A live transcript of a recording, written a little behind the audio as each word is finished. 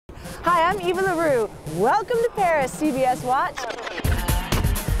Hi, I'm Eva La Rue. Welcome to Paris, CBS Watch.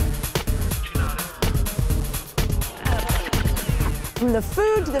 From the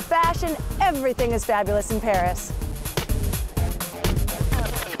food to the fashion, everything is fabulous in Paris.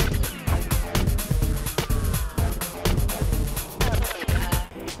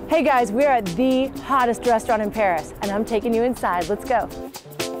 Hey guys, we're at the hottest restaurant in Paris, and I'm taking you inside. Let's go.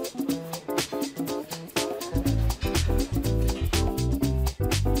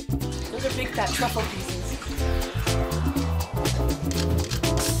 Those are big fat truffle pieces.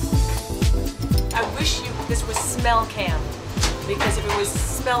 I wish this was smell cam, because if it was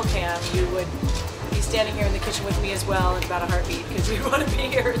smell cam, you would be standing here in the kitchen with me as well in about a heartbeat, because we want to be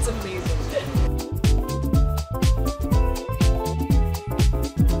here. It's amazing.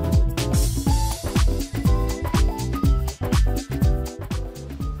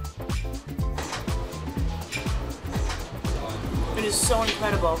 It is so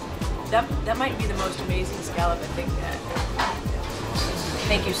incredible. That might be the most amazing scallop I think yet.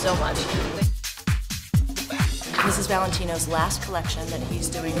 Thank you so much. This is Valentino's last collection that he's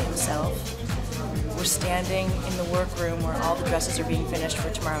doing himself. We're standing in the workroom where all the dresses are being finished for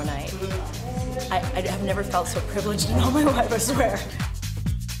tomorrow night. I have never felt so privileged in all my life, I swear.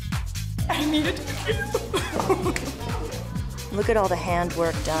 I needed to. Look at all the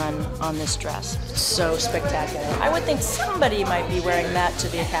handwork done on this dress. It's so spectacular. I would think somebody might be wearing that to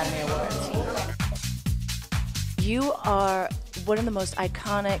the Academy Awards. You are one of the most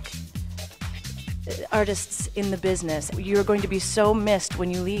iconic artists in the business. You're going to be so missed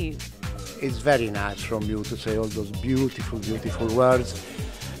when you leave. It's very nice from you to say all those beautiful, beautiful words.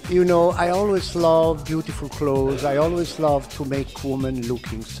 You know, I always love beautiful clothes. I always love to make women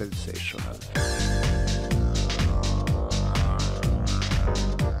looking sensational.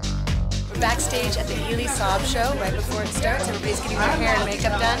 Backstage at the Ely Saab show right before it starts. Everybody's getting their hair and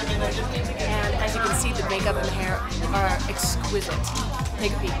makeup done. And as you can see, the makeup and the hair are exquisite.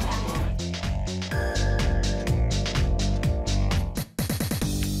 Take a peek.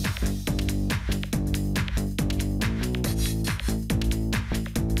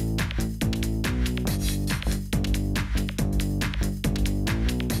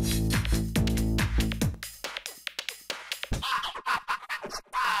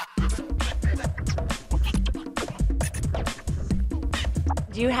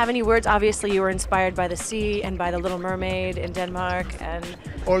 Do you have any words? Obviously, you were inspired by the sea and by the Little Mermaid in Denmark, and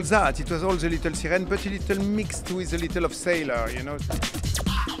all that. It was all the little siren, but a little mixed with a little of sailor, you know.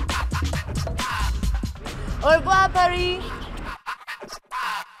 Au revoir, Paris.